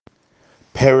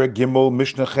Perek Gimel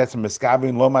Mishnah Ches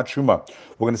Meskabin Lo Matruma.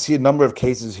 We're going to see a number of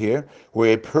cases here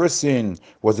where a person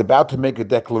was about to make a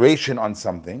declaration on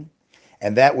something,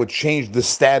 and that would change the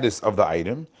status of the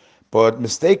item, but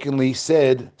mistakenly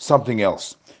said something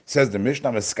else. Says the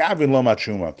Mishnah, Meskabin Lo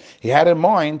Matruma. He had in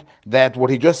mind that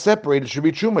what he just separated should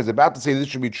be truma. He's about to say this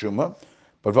should be truma,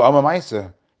 but for Amma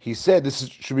Maisa, he said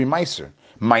should be meiser.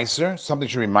 Meiser, something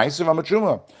should be meiser of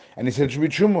truma. And he said it should be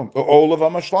truma, all of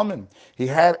Amashlamim. He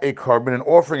had a carbon, an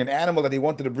offering, an animal that he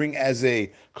wanted to bring as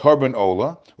a carbon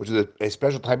ola, which is a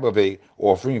special type of a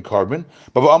offering, a carbon.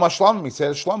 But Amashlamim, he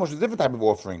said shlam, which is a different type of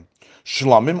offering.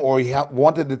 Shlamim, or he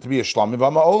wanted it to be a shlamim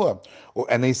v'ama ola.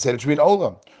 And he said it should be an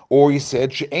ola. Or he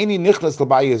said, She'eni nichlas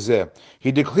l'bayezeh.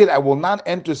 He declared, I will not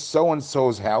enter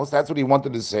so-and-so's house. That's what he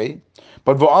wanted to say.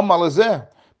 But v'amal hazeh.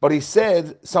 But he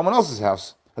said someone else's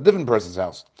house, a different person's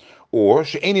house. Or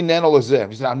she'eni neno lazeh.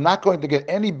 He said, I'm not going to get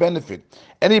any benefit,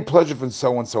 any pleasure from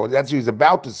so and so. That's what he's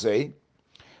about to say.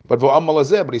 But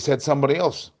he said somebody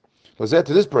else. Lazeh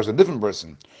to this person, a different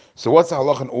person. So what's the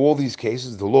halach in all these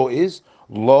cases? The law is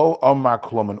lo amar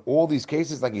klum. In all these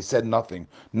cases, like he said,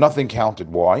 nothing counted.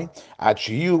 Why?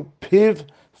 Achiyu piv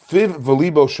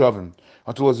v'libo shavim,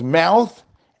 until his mouth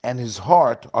and his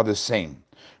heart are the same.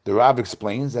 The Rav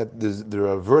explains that there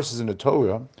are verses in the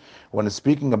Torah when it's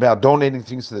speaking about donating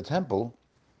things to the temple.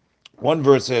 One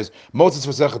verse says, Moses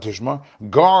v'secha tishma,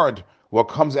 guard what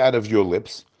comes out of your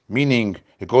lips, meaning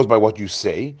it goes by what you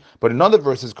say. But another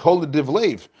verse is kol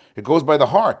divlev, it goes by the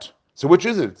heart. So which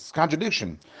is it? It's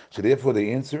contradiction. So therefore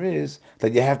the answer is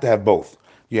that you have to have both.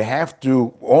 You have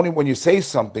to, only when you say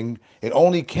something, it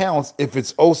only counts if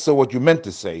it's also what you meant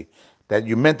to say, that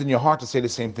you meant in your heart to say the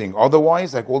same thing.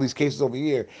 Otherwise, like all these cases over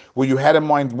here, where you had in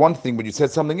mind one thing, but you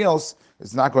said something else,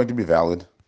 it's not going to be valid.